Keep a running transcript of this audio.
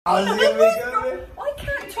I was gonna be good. I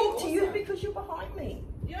can't talk to you because you're behind me.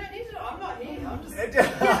 You don't need to. I'm not here. I'm just.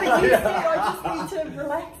 Yeah, but you said I just need to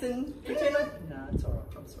relax and pretend. No, it's alright.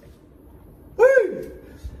 I'm sorry. Woo!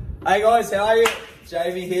 Hey guys, how are you?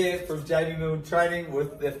 Jamie here from Jamie Milne Training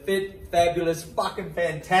with the fit, fabulous, fucking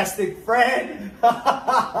fantastic Fran.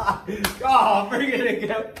 Oh, bring it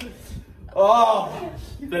again. Oh,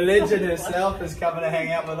 the legend herself is coming to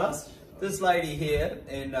hang out with us. This lady here,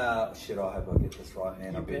 and shit, I hope I get this right,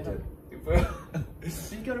 man. I bet you. You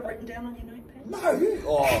got it written down on your notepad? No.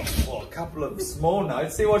 Oh, a couple of small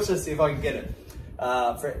notes. Watch this, see if I can get it.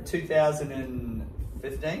 For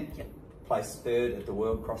 2015, yep. Placed third at the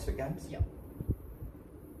World CrossFit Games. Yep.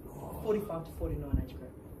 45 to 49 age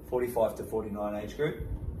group. 45 to 49 age group.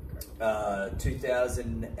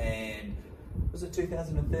 2000 and was it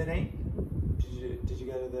 2013? Did you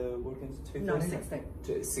go to the World Games? 2013? No, 16.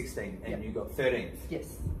 16, and yep. you got 13th.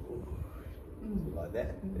 Yes. Like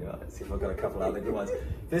that. Yeah, let's see if I've got a couple other good ones.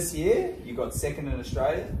 This year, you got second in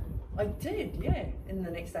Australia. I did, yeah, in the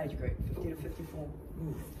next age group, 50 to 54.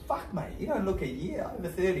 Ooh, fuck, mate, you don't look a year over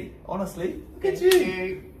 30. Honestly, look at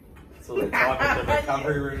you. It's all the time in the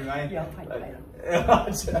recovery room, mate. Yeah, I'll pay later.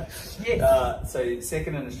 Yes. So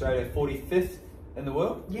second in Australia, 45th in the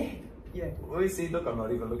world. Yeah. Yeah. Well, you see, look, I'm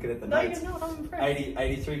not even looking at the no, notes. No, you're not. I'm impressed.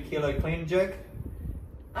 83 kilo clean and jerk.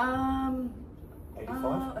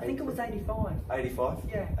 85? I think it was 85. 85?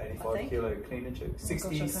 Yeah. 85 kilo clean and jerk.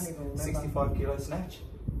 65 kilo snatch.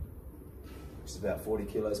 Which is about 40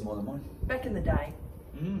 kilos more than mine. Back in the day.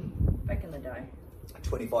 Back in the day.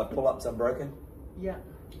 25 pull-ups unbroken. Yeah.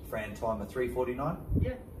 Fran time of 3:49.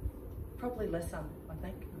 Yeah. Probably lesser, I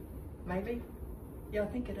think. Maybe. Yeah, I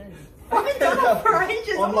think it is. I haven't done it for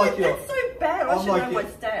ages. I'm like that's so bad. I should know my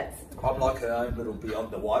stats. I'm like her own little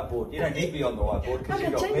beyond the whiteboard. You don't need beyond the whiteboard because you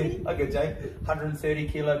got me. Okay, Jay. 130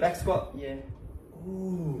 kilo back squat. Yeah.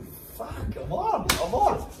 Ooh, fuck! I'm on.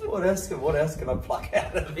 What else can I pluck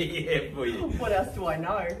out of the air for you? What else do I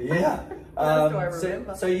know? Yeah. What else do I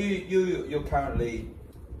remember? So you're currently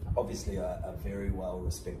obviously a very well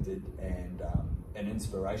respected and an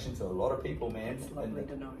inspiration to a lot of people, man. It's lovely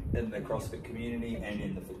to know. In the CrossFit community and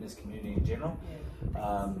in the fitness community in general.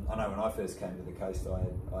 Yeah, I know when I first came to the coast,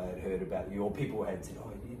 I had heard about you, or people had said,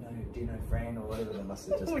 "Oh, do you know Fran or whatever?" They must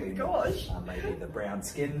have just been maybe the brown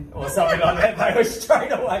skin or something like that. They were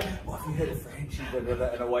straight away. "Oh, have you heard of Fran?" She did it,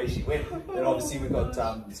 and away she went. And obviously we got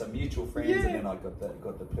some mutual friends, and then I got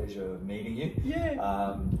the pleasure of meeting you.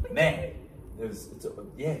 Yeah. Man.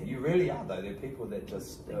 You really are though. There are people that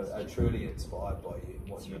just are truly inspired by you,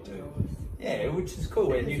 what you do. Yeah, which is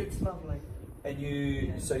cool. It's lovely.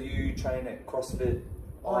 And so you train at CrossFit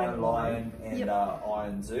Iron Lion and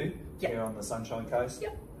Iron Zoo here on the Sunshine Coast.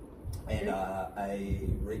 Yep. And a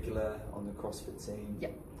regular on the CrossFit scene.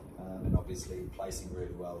 Yep. And obviously placing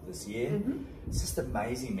really well this year. It's just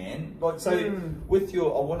amazing, man. Like with I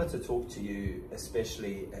wanted to talk to you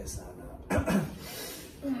especially as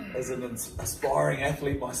an aspiring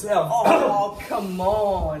athlete myself. Oh, come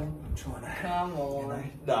on! I'm trying to. Come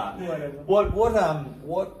on. Nah. Whatever.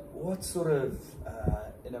 What sort of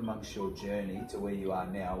in amongst your journey to where you are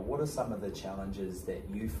now? What are some of the challenges that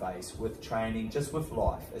you face with training, just with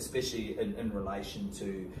life, especially in relation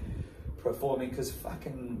to performing? Because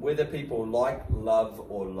fucking whether people love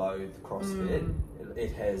or loathe CrossFit,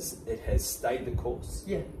 it has stayed the course.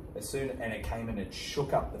 Yeah. And it came and it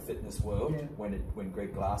shook up the fitness world when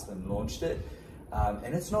Greg Glassman launched it,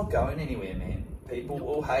 and it's not going anywhere, man. People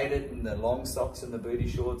will hate it, and the long socks and the booty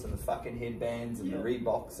shorts and the fucking headbands and the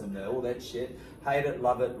Reeboks and all that shit. Hate it,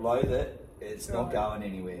 love it, loathe it. It's not going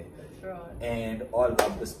anywhere. That's right. And I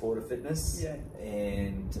love the sport of fitness. Yeah.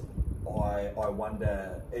 And I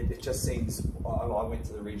wonder. It just seems. I went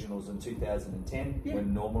to the regionals in 2010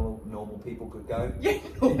 when normal people could go. Yeah.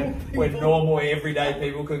 When normal everyday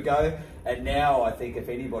people could go. And now I think if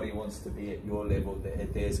anybody wants to be at your level,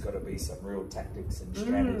 there's got to be some real tactics and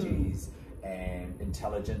strategies and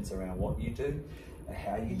intelligence around what you do and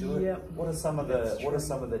how you do it. What are some of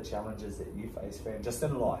the challenges that you face, Fran, just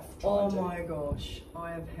in life? My gosh,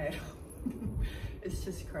 I have had. It's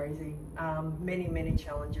just crazy. Many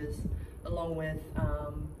challenges, along with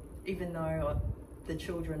even though the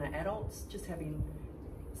children are adults,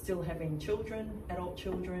 still having children, adult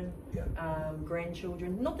children,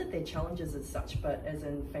 grandchildren. Not that they're challenges as such, but as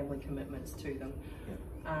in family commitments to them,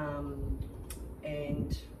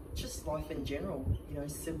 and just life in general.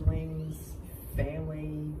 Siblings,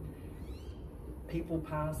 family, people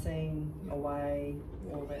passing away,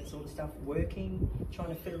 all that sort of stuff. Working, trying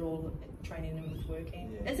to fit it all, training in with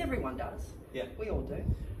working, as everyone does. Yeah, we all do.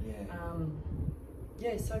 Yeah.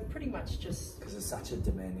 yeah, so pretty much just because it's such a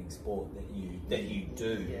demanding sport that you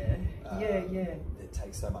do. Yeah. It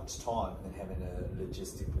takes so much time and having to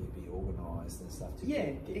logistically be organised and stuff to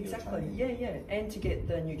get exactly. your training. Yeah, and to get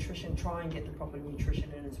the nutrition, try and get the proper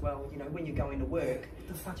nutrition in as well. You know, when you're going to work.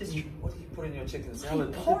 The fuck just what do you put in your chicken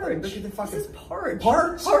salad? Porridge. Look at the fucking This is porridge.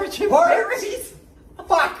 Porridge and berries.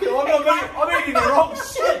 Fuck! I'm eating the wrong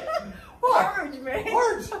shit. Porridge, man.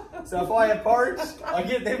 Porridge. So if I have porridge, I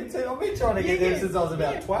get them too. I've been trying to get them since I was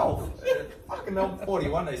about 12. Fucking I'm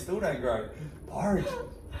 41. They still don't grow. Porridge.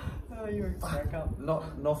 Oh, you're a crack up. Not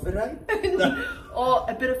filet? Oh,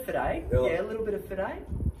 a bit of filet. Really? Yeah, a little bit of filet.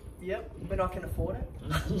 Yep, when I can afford it.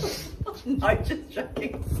 No, just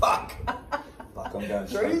joking. Fuck, I'm going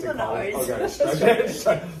straight to the Coles. nose. I'll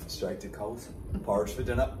go straight to Coles. Porridge for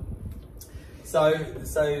dinner. So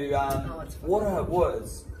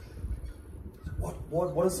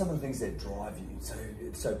what are some of the things that drive you? I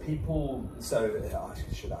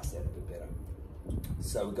should ask that a bit better.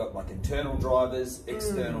 So we've got like internal drivers,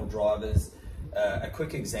 external drivers. A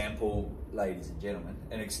quick example, ladies and gentlemen,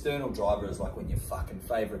 an external driver is like when your fucking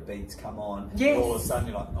favourite beats come on, yes. and all of a sudden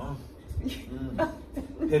you're like, oh,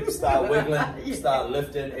 hips start wiggling, start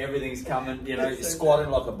lifting, everything's coming, you know, you're squatting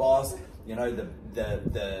like a boss, you know,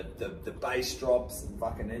 the bass drops and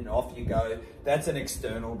fucking in, off you go. That's an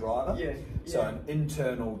external driver. So an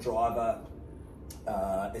internal driver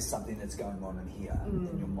is something that's going on in here,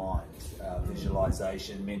 in your mind.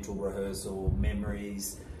 Visualization, mental rehearsal,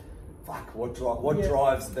 memories. Fuck, what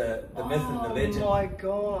drives the myth and the legend? Oh my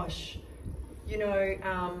gosh. You know,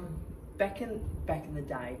 back in the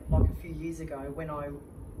day, like a few years ago, when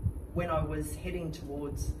I was heading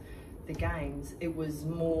towards the games, it was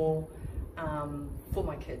more for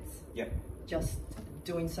my kids. Yep. Just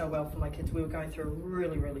doing so well for my kids. We were going through a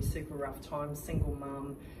really, really super rough time, single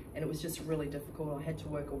mum, and it was just really difficult. I had to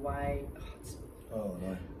work away.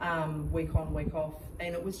 Week on, week off,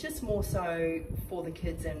 and it was just more so for the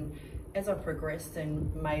kids. And as I progressed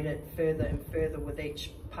and made it further and further with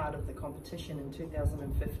each part of the competition in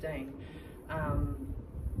 2015,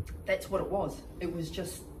 that's what it was. It was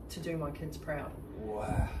just to do my kids proud.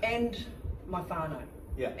 Wow. And my whānau.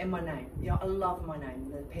 Yeah. And my name. Yeah, I love my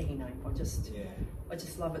name, the Pehi name. I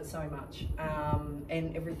just love it so much,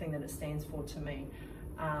 and everything that it stands for to me.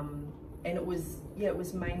 And it was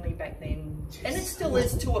mainly back then, and it still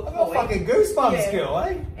is to a point. I've got fucking goosebumps, girl,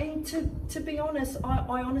 eh? And to be honest,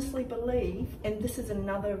 I honestly believe, and this is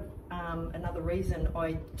another reason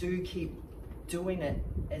I do keep doing it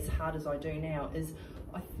as hard as I do now, is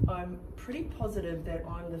I'm pretty positive that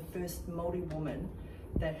I'm the first Māori woman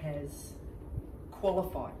that has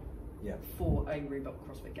qualified for a Reebok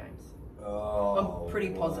CrossFit Games. Oh, I'm pretty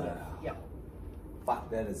positive. Wow. Yeah.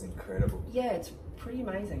 Fuck, that is incredible. Yeah, it's pretty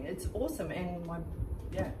amazing. It's awesome, and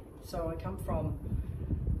so I come from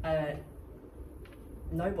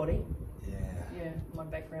nobody. Yeah, my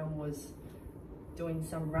background was doing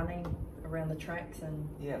some running around the tracks and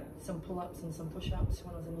some pull-ups and some push-ups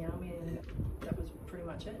when I was in the army, and that was pretty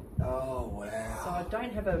much it. Oh wow. So I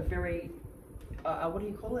don't have a very what do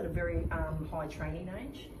you call it, a very high training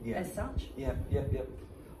age as such. Yep.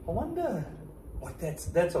 I wonder, like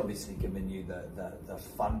that's obviously given you the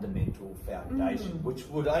fundamental foundation, which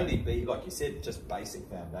would only be, like you said, just basic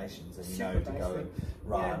foundations, and Super to go and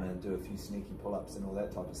run and do a few sneaky pull-ups and all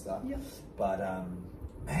that type of stuff. But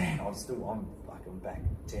man, I'm back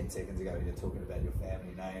 10 seconds ago, you're talking about your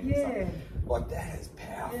family name and stuff. Like that is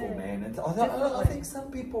powerful, man. And I think some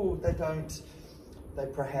people, they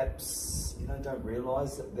perhaps don't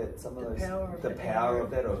realise that some of the power of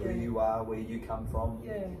that, or who you are, where you come from.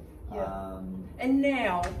 And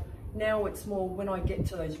now it's more when I get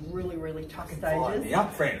to those really, really tough stages. Fire me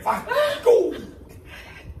up, friend. Go.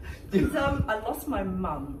 Because I lost my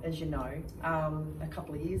mum, as you know, a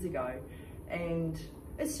couple of years ago, and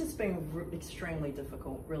it's just been extremely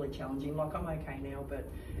difficult, really challenging. Like, I'm okay now, but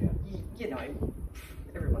you know,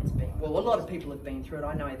 everyone's been, well, a lot of people have been through it,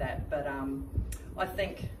 I know that, but I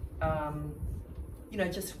think, you know,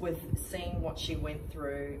 just with seeing what she went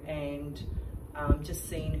through, and just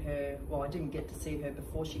seeing her, well, I didn't get to see her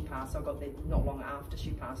before she passed, I got there not long after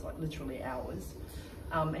she passed, like literally hours,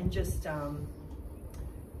 and just,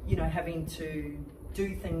 you know, having to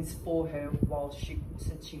do things for her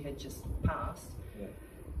since she had just passed.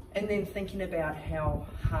 And then thinking about how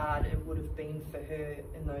hard it would have been for her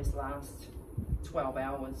in those last 12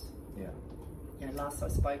 hours. You know, last I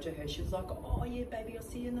spoke to her, she was like, oh yeah, baby, I'll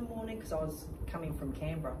see you in the morning, because I was coming from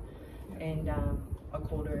Canberra. And I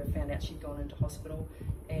called her and found out she'd gone into hospital.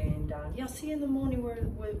 And I'll see you in the morning,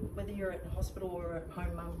 whether you're at the hospital or at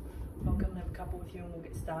home, Mum. I'll come and have a couple with you and we'll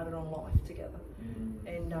get started on life together.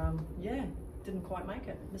 And didn't quite make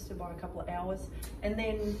it, missed her by a couple of hours. And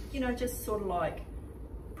then, you know, just sort of like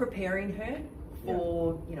preparing her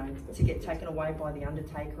for, you know, to get taken away by the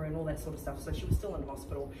undertaker and all that sort of stuff. So she was still in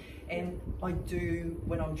hospital. And I do,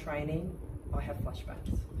 when I'm training, I have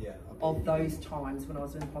flashbacks of those times when I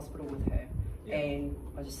was in hospital with her. And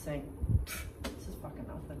I just think, this is fucking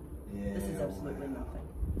nothing. This is absolutely nothing.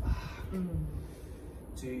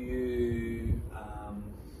 Do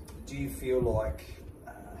you feel like,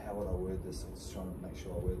 how would I word this? I'm just trying to make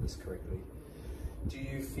sure I word this correctly. Do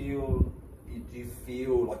you feel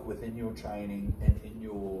like within your training and in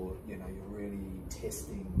your, you know, your really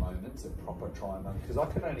testing moments of proper trying, because I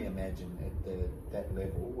can only imagine at that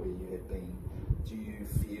level where you had been, do you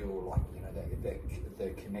feel like, you know, the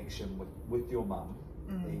connection with your mum,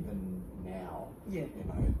 even now, you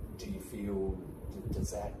know, do you feel,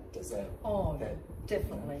 does that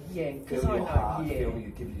definitely, you know, because feel I your know, heart, feel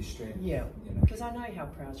you, give you strength, you know, because I know how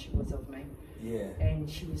proud she was of me. And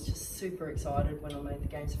she was just super excited when I made the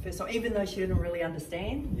games the first time, even though she didn't really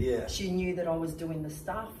understand. She knew that I was doing the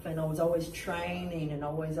stuff and I was always training and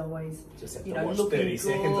always just you have to know, watch looking 30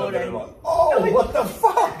 seconds of good it and like, oh, what the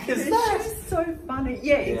fuck is that? She was so funny.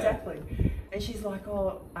 Exactly. And she's like,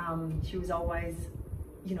 she was always,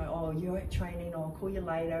 you know, oh, you're at training, I'll call you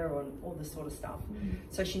later, or all this sort of stuff.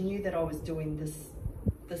 So she knew that I was doing this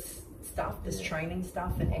stuff, this training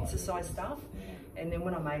stuff and exercise stuff. And then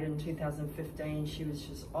when I made it in 2015, she was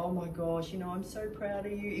just, oh my gosh, you know, I'm so proud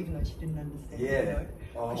of you, even though she didn't understand, you know,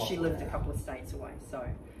 because she lived a couple of states away, so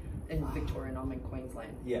in Victoria and I'm in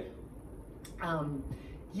Queensland.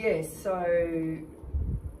 So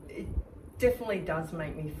it definitely does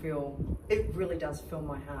make me feel, it really does fill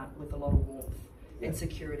my heart with a lot of warmth and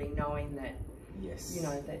security, knowing that, you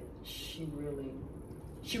know, that she really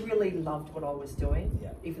loved what I was doing,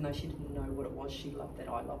 even though she didn't know what it was. She loved that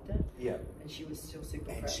I loved it, and she was still super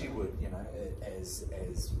proud. And she would, you know, as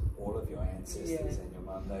all of your ancestors and your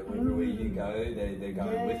mum, wherever you go, they're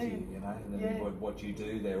going with you, you know, and then what you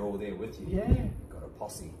do, they're all there with you. Got a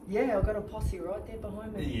posse. I've got a posse right there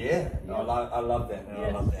behind me. I love that, and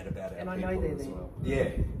I love that about our people know they're as there. well.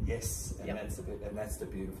 And that's the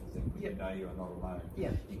beautiful thing. When you know you are not alone.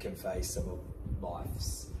 You can face some of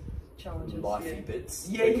life's challenges, lifey bits,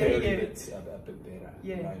 bits a bit better.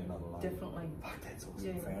 You know, you're not alone. Definitely. Fuck, that's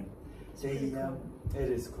awesome, Fran. Cool. It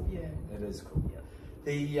is cool. It is cool.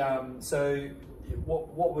 So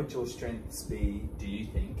what would your strengths be, do you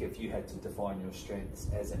think, if you had to define your strengths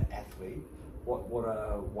as an athlete? What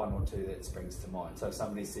are one or two that springs to mind? So if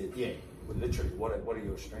somebody said, literally, what are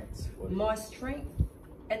your strengths? My strength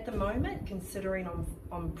at the moment, considering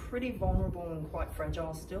I'm pretty vulnerable and quite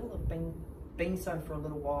fragile still, I've been so for a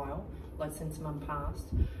little while, like since Mum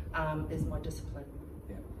passed, is my discipline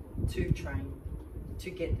to train,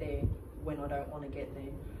 to get there when I don't want to get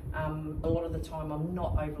there. A lot of the time I'm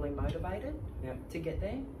not overly motivated to get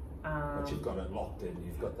there. But you've got it locked in,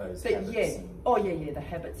 you've got those but habits. The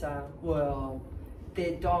habits are, well,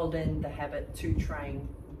 they're dialed in, the habit to train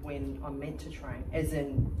when I'm meant to train, as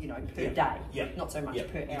in, you know, per day, not so much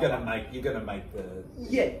per hour. You're gonna make the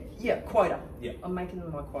quota. I'm making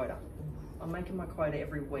my quota. I'm making my quota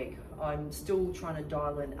every week. I'm still trying to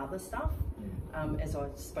dial in other stuff, as I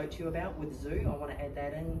spoke to you about with Zoo. I want to add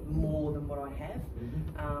that in more than what I have,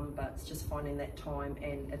 but it's just finding that time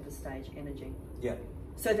and at the stage energy.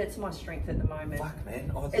 So that's my strength at the moment. Fuck,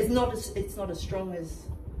 man. It's not as strong as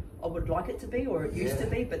I would like it to be, or it used to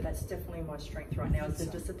be, but that's definitely my strength right now, is the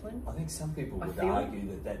discipline. I think some people would argue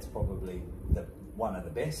that that's probably one of the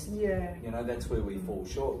best. You know, that's where we fall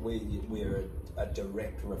short. We're a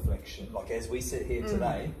direct reflection. Like as we sit here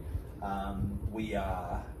today, we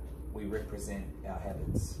represent our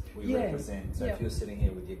habits. We represent. So if you're sitting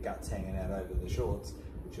here with your guts hanging out over the shorts,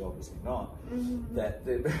 which you're obviously not, that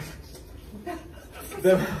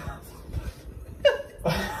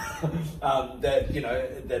that you know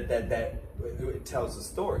that it tells a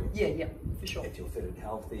story. For sure. If you're fit and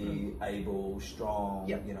healthy, able, strong,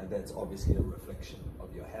 you know, that's obviously a reflection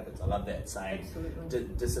of your habits. I love that saying.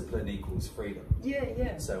 Discipline equals freedom.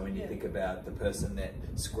 So when you think about the person that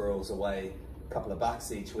squirrels away a couple of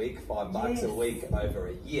bucks each week, $5 a week over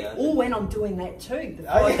a year. Or when I'm doing that too, the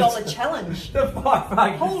 $5 challenge. The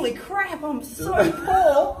 $5. Holy crap, I'm so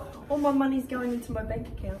poor. All my money's going into my bank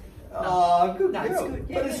account. Good girl. It's good.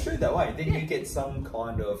 But it's true that way. Then you get some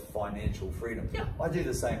kind of financial freedom. I do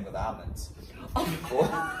the same with almonds.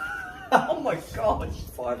 Oh my gosh.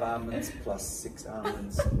 5 almonds plus 6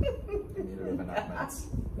 almonds. And you 11 almonds.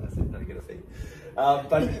 That's it, not get a fee.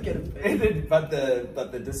 But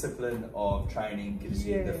the discipline of training gives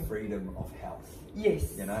you the freedom of health. You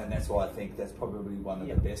know, and that's why I think that's probably one of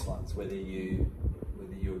the best ones. Whether you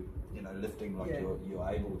lifting like Yeah. you're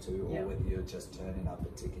able to, or Yeah. whether you're just turning up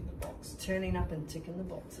and ticking the box. Turning up and ticking the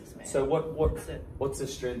boxes, man. So That's it. what's a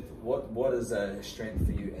strength? What is a strength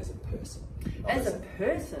for you as a person? Not As a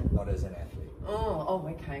person. not as an athlete. Oh,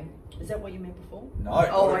 okay. Is that what you meant before? No, Oh, not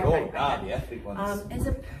at all. okay, Nah, okay. the athlete ones. As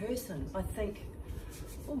a person, I think,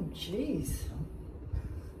 oh jeez,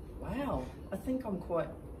 wow. I think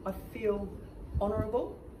I feel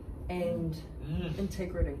honourable and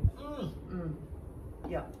integrity.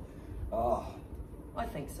 Yeah, Oh, I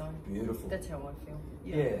think so. beautiful. That's how I feel.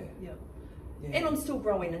 Yeah. Yeah. Yeah. And I'm still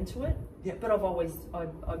growing into it. Yeah. But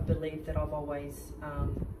I believe that I've always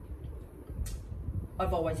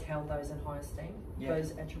held those in high esteem, Yeah.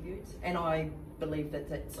 those attributes, and I believe that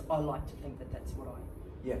I like to think that that's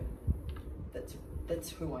Yeah. that's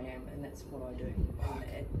who I am, and that's what I do. Oh,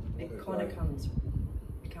 And what it a kind of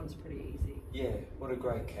great- becomes pretty easy. Yeah. What a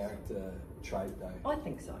great character trait, though. I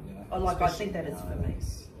think so. You know, I especially think that is for me.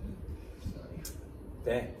 nowadays.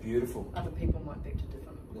 Yeah, beautiful. Other people might beg to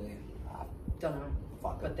differ. Yeah. Ah, Don't know.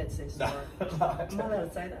 fuck But it. that's their story. No, Am I allowed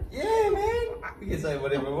to say that? yeah, man. We can say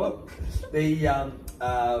whatever we want.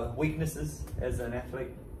 The weaknesses as an athlete.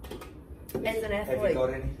 As an Have you athlete?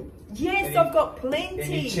 got any? Yes, Any- I've got plenty.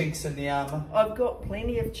 Any chinks in the armour? I've got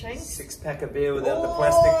plenty of chinks. 6-pack of beer without the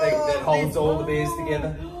plastic thing that holds there's- all the beers oh. together.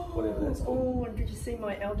 Whatever that's called. Oh, and did you see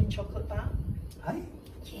my Aldi chocolate bar? Hey?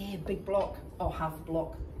 Yeah, big block. Oh, half a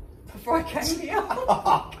block. Before I came here.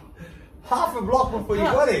 Half a block before you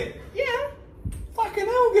got here. Yeah. Fucking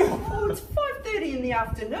hell, girl. Oh, it's 5:30 in the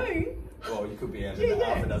afternoon. Well, you could be having Yeah,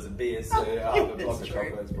 yeah. half a dozen beers, so half a That's block of true.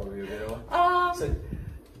 chocolate's probably a better one. So,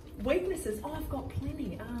 Weaknesses. Oh, I've got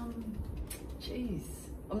plenty. Jeez.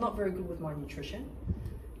 I'm not very good with my nutrition.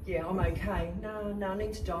 Yeah, I'm okay. No, I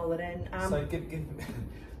need to dial it in. so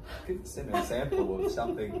send an example of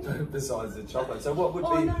something besides the chocolate. So what would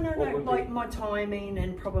be? No. What would Like be? my timing,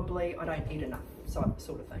 and probably I don't eat enough, sort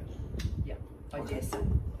of thing. Yeah, I Okay. dare say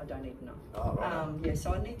I don't eat enough. Oh, right. Yeah,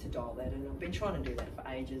 so I need to dial that in. I've been trying to do that for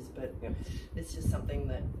ages, but Yep. it's just something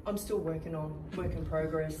that I'm still working on, work in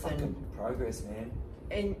progress, Fucking progress, man.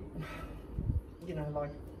 and you know,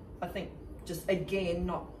 like I think just again,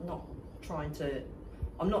 not trying to.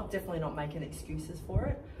 I'm definitely not making excuses for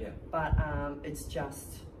it. Yeah. But it's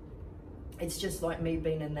just like me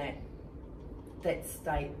being in that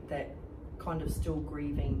state, that kind of still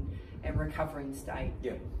grieving and recovering state.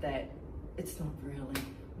 Yeah. That it's not really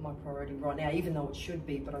my priority right now, even though it should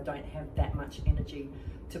be. But I don't have that much energy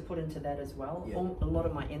to put into that as well. Yeah. A lot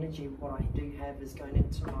of my energy, what I do have, is going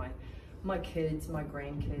into my kids, my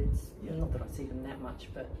grandkids. Yeah. Not that I see them that much,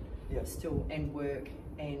 but Yeah. still, and work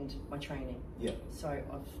and my training. Yeah. So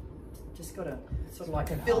I've just got to sort of like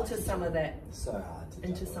fucking filter hard. some of that So hard to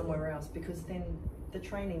into juggle. somewhere else, because then the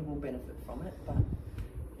training will benefit from it. But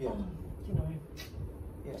Yeah. you know,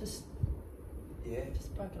 Yeah. just Yeah.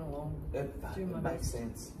 poking along. It Do my makes best.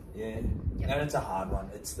 sense. Yeah. Yep. And it's a hard one.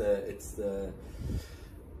 It's the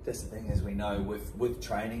that's the thing, as we know, with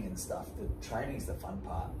training and stuff, the training's the fun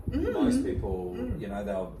part. Most people, you know,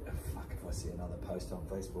 they'll fuck if I see another post on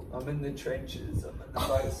Facebook. I'm in the trenches.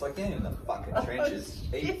 It's like, yeah, in the fucking trenches.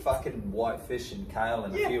 Eat fucking white fish and kale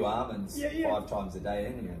and a Yeah. few almonds Yeah. 5 times a day,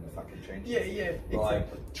 and you're in the fucking trenches. Yeah, Like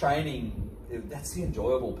exactly. training, that's the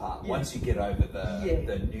enjoyable part. Yeah. Once you get over the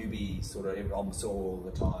Yeah. newbie sort of, I'm sore all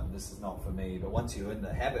the time, this is not for me. But once you're in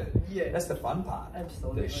the habit, Yeah. that's the fun part.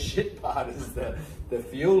 Absolutely. The shit part is the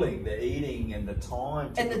fueling, the eating, and the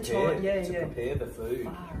time to And the prepare time, yeah, to yeah. prepare the food.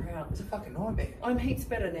 Far out. It's a fucking nightmare. I'm heaps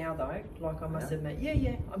better now though. Like I must Yeah. admit.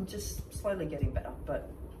 Yeah. I'm just slowly getting better, but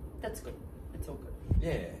that's good. It's all good.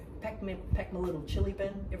 Yeah. Pack my little chili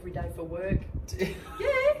bin every day for work.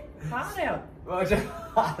 Yeah, hard out.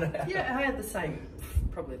 Yeah, I had the same,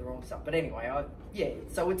 probably the wrong stuff, but anyway,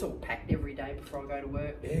 so it's all packed every day before I go to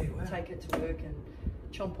work. Yeah, wow. Take it to work and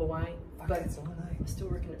chomp away. Fuck, But that's all, eh? I still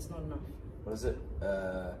reckon it's not enough. What is it?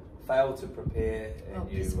 Fail to prepare and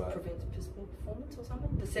Piss you prevents piss poor performance or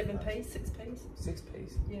something? The 7 P's, 6 P's? 6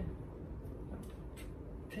 P's. Yeah.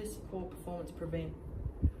 Piss poor performance prevent.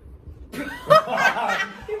 You're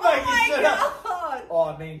Oh making my shit up. God! Oh,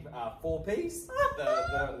 I mean 4 P's.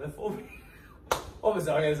 The 4 P's. What was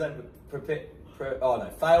I going to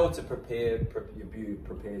say? Fail to prepare. You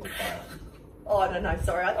prepare to fail. Oh, I don't know,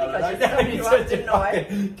 sorry, I think I, don't just know. summed you up, didn't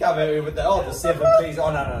I? Come here with the 7 P's.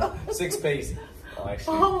 Oh no, 6 P's. Oh,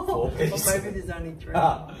 actually 4 P's. Or maybe there's only 3.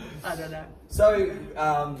 Ah. I don't know. So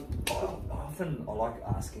often I like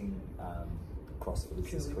asking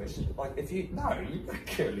CrossFitters this Curly question. Like, if you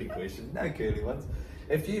curly questions, no curly ones.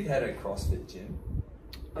 If you've had a CrossFit gym,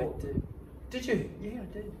 I did. Did you? Yeah, I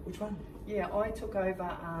did. Which one? Yeah, I took over,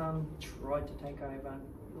 tried to take over,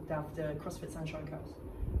 looked after CrossFit Sunshine Coast.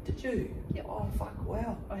 Did you? Yeah. Oh, fuck,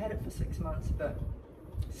 wow. I had it for 6 months, but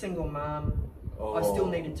single mum, Oh. I still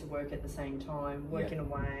needed to work at the same time, working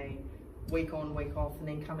away, week on, week off, and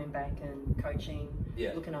then coming back and coaching,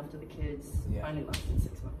 looking after the kids. Yeah. Only lasted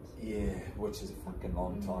 6 months. Yeah, which is a fucking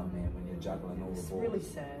long time, man, when you're juggling all the balls. It's really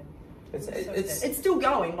sad. It's still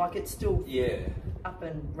going, like it's still yeah, up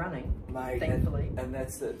and running, mate, thankfully. and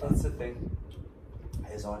that's the thing.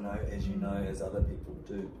 As I know, as you know, as other people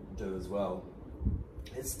do as well.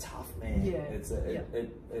 It's tough, man. Yeah.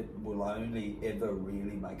 It will only ever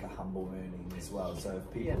really make a humble earning as well. So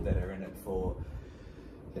if people that are in it for,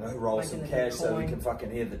 you know, roll Making some a cash big so we coin. can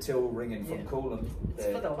fucking hear the till ringing from Coolum, It's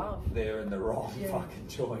for the love. they're in the wrong fucking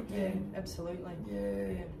joint, man. Yeah, absolutely.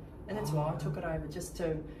 Yeah. And that's why I took it over, just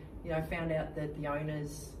to, you know, found out that the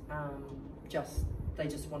owners they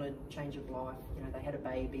just wanted change of life. You know, they had a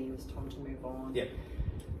baby, it was time to move on. Yep.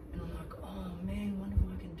 And I'm like, oh man, wonder if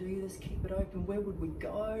I can do this, keep it open, where would we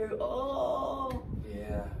go? Oh.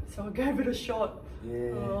 Yeah. So I gave it a shot.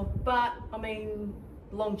 Yeah. But I mean,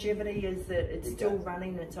 longevity is that it's still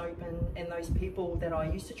running, it's open, and those people that I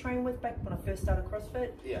used to train with back when I first started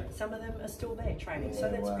CrossFit, some of them are still there training, so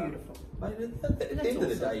that's beautiful. Mate, at the end of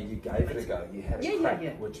the day, you gave it a go. You had a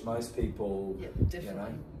crack, which most people, you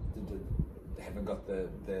know, haven't got the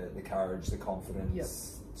courage, the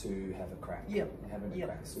confidence to have a crack. Having a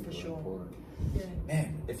crack is super important. Yeah.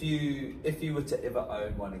 Man, if you were to ever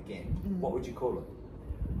own one again, what would you call it?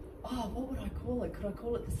 Oh, what would I call it? Could I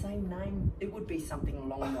call it the same name? It would be something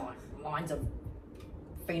along the lines of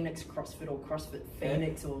Phoenix CrossFit or CrossFit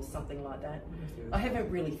Phoenix or something like that. I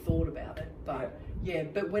haven't really thought about it, but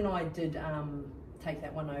but when I did take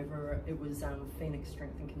that one over, it was Phoenix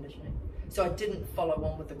Strength and Conditioning. So I didn't follow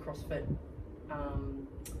on with the CrossFit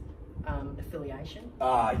affiliation.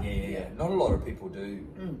 Yeah. Not a lot of people do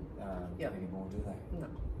anymore, do they? No.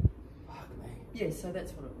 Fuck me. Yeah, so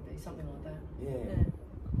that's what it would be, something like that. Yeah.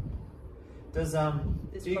 Does There's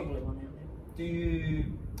probably one out there. Do you?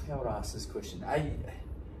 How would I ask this question? Are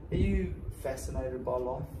you fascinated by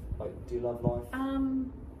life? Like, do you love life?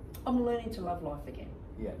 I'm learning to love life again.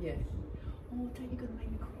 Yeah. Oh, don't you gonna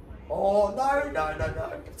make me cry? Oh no!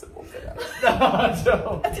 It's a more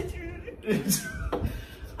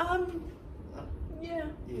no. Yeah.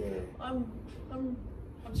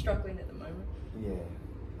 I'm struggling at the moment. Yeah.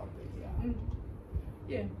 I bet you are.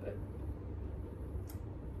 Yeah, but.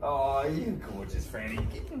 Oh, you're gorgeous, Franny.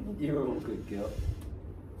 You're a good girl.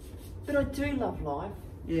 But I do love life.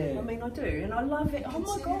 Yeah. I mean, I do, and I love it. Oh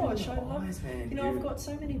my gosh, I love it. Man, you know, I've got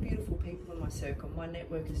so many beautiful people in my circle. My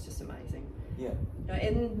network is just amazing. Yeah. You know,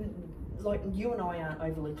 and like you and I aren't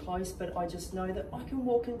overly close, but I just know that I can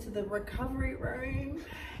walk into the recovery room,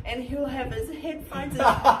 and he'll have his headphones,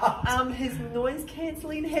 his noise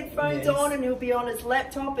cancelling headphones on, and he'll be on his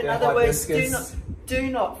laptop. In other words, do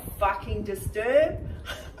not fucking disturb.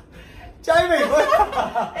 Jamie!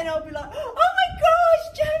 And I'll be like, oh my gosh,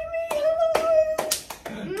 Jamie, hello!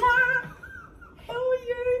 Mwah. How are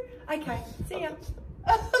you? Okay, see ya.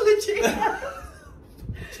 Legit.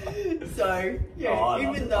 So, yeah,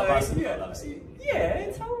 even though,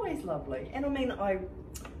 it's always lovely. And I mean, I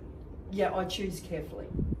choose carefully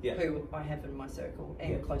who I have in my circle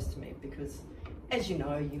and close to me, because as you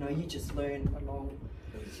know, you just learn along.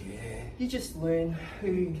 Yeah. You just learn who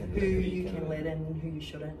you can let in and who you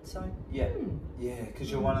shouldn't. So because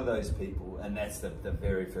you're one of those people, and that's the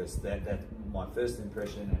very first that my first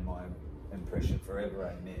impression and my impression forever.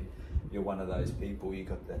 Amen. You're one of those people. You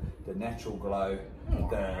got the natural glow,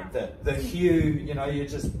 the hue. You know, you're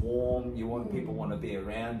just warm. You want people want to be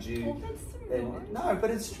around you. Oh, that's so nice. No,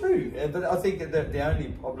 but it's true. But I think that the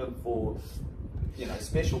only problem for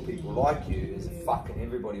special people like you is fucking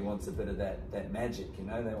everybody wants a bit of that magic, they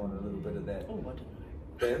want a little bit of that. Oh,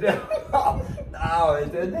 I don't know. No,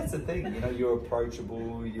 and that's the thing, you're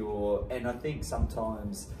approachable, and I think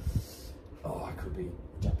sometimes, I could be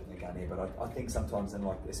jumping the gun here, but I think sometimes in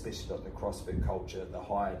especially the CrossFit culture, the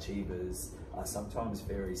high achievers are sometimes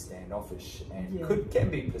very standoffish and can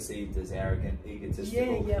be perceived as arrogant,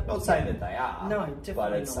 egotistical. Not saying that they are, no, definitely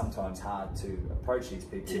but it's not. sometimes hard to approach these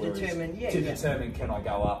people to determine, can I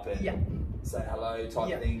go up and say hello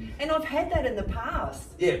type thing. And I've had that in the past.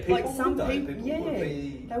 Yeah, people like some would, people, would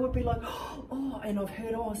be... they would be like, oh, and I've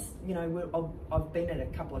heard, I've been at a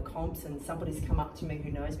couple of comps and somebody's come up to me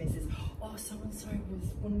who knows me and says, oh, so-and-so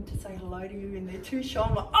was wanting to say hello to you and they're too shy.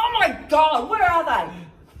 I'm like, oh my God, where are they?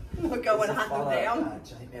 I'll go and hunt them down.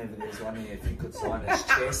 Jamie over there's one here, if you could sign his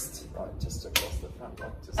chest, right, just across the front,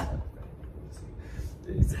 just like that.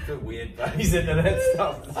 It's a bit weird, but he's into that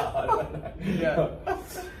stuff. No, I don't know.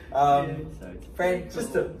 So it's Fran,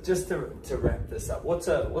 cool. just to wrap this up, what's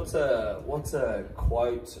a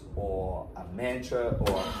quote or a mantra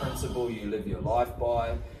or a principle you live your life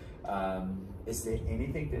by? Is there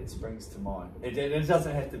anything that springs to mind? It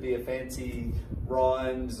doesn't have to be a fancy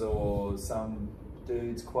rhymes or some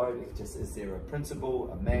dude's quote. It just, is there a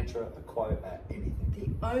principle, a mantra, a quote, anything?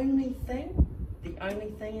 The only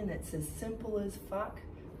thing, and it's as simple as fuck,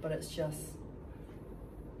 but it's just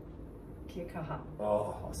kia kaha.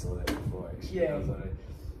 Oh, I saw that before actually. Yeah. I was like,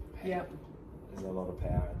 Yep. there's a lot of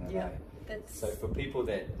power in that. Yeah. Eh? That's So for people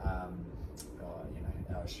that,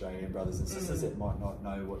 our Australian brothers and sisters that might not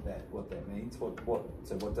know what that means, what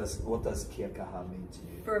does kia kaha mean to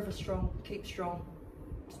you? forever strong, keep strong,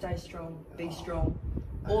 stay strong, be strong,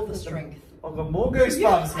 all the strength. I've got more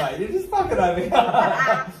goosebumps, mate. You're just fucking over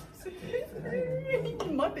here.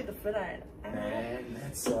 It might be the fit aid. Man,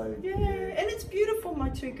 that's so Yeah, and it's beautiful. My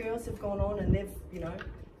two girls have gone on and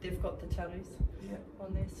they've got the tattoos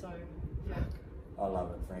on there, so yeah. I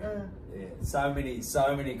love it, Fran. Yeah, so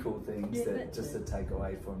many cool things that just to take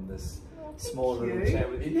away from this small little chat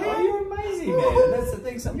with you. Yeah. Oh, you're amazing, man. And that's the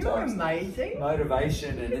thing. Sometimes You're amazing.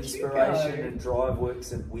 motivation and Look at you inspiration go. and drive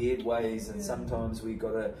works in weird ways, and sometimes we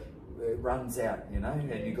gotta. It runs out,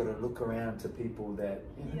 and you got to look around to people that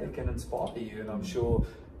that can inspire you. And I'm sure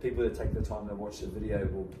people that take the time to watch the video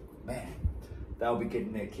will, man, they'll be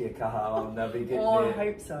getting their kia kaha on, they'll be getting I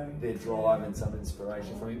hope so. their drive and some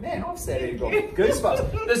inspiration from you. Man, I've sat here and got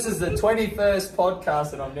goosebumps. This is the 21st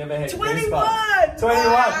podcast and I've never had 21! goosebumps.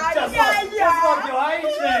 21! Just like your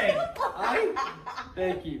age, man. Hey?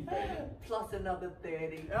 Thank you, Fran. Plus another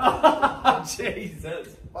 30. Oh,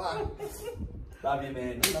 Jesus. Fuck. Love you,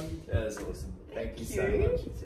 man. Love you too. That is awesome. Thank you so much.